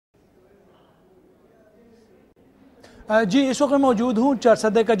جی اس وقت میں موجود ہوں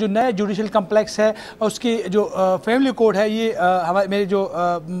چارsadda کا جو نیا جوڈیشل کمپلیکس ہے اس کی جو فیملی کورٹ ہے، یہ میرے جو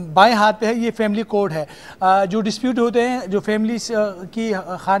بائیں ہاتھ پہ ہے، یہ فیملی کورٹ ہے۔ جو ڈسپیوٹ ہوتے ہیں، جو فیملیز کی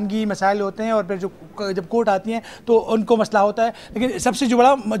خانگی مسائل ہوتے ہیں اور پھر جب کورٹ آتی ہیں تو ان کو مسئلہ ہوتا ہے، لیکن سب سے جو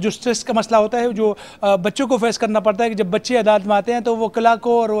بڑا جو اسٹریس کا مسئلہ ہوتا ہے جو بچوں کو فیس کرنا پڑتا ہے کہ جب بچے عدالت میں آتے ہیں تو وہ قلعہ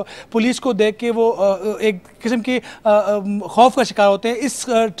کو اور پولیس کو دیکھ کے وہ ایک قسم کے خوف کا شکار ہوتے ہیں۔ اس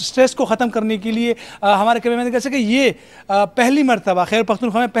اسٹریس کو ختم کرنے کے لیے ہمارے کیمرے مین کہہ سکے یہ پہلی مرتبہ خیبر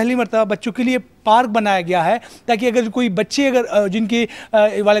پختونخوا میں پہلی مرتبہ بچوں کے لیے پارک بنایا گیا ہے، تاکہ اگر کوئی بچے جن کے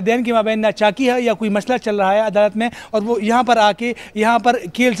والدین کے مابین ناچاکی ہے یا کوئی مسئلہ چل رہا ہے عدالت میں، اور وہ یہاں پر آ کے یہاں پر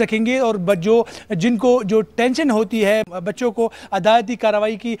کھیل سکیں گے، اور جن کو جو ٹینشن ہوتی ہے بچوں کو عدالتی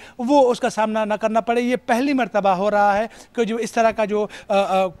کارروائی کی، وہ اس کا سامنا نہ کرنا پڑے۔ یہ پہلی مرتبہ ہو رہا ہے کہ جو اس طرح کا جو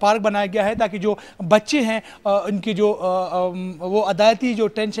پارک بنایا گیا ہے، تاکہ جو بچے ہیں ان کی جو وہ عدالتی جو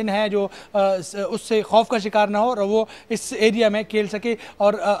ٹینشن ہے جو اس سے خوف کا شکار نہ ہو، اور وہ اس ایریا میں کھیل سکے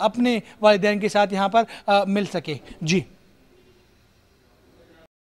اور اپنے والدین کے ساتھ یہاں پر مل سکے۔ جی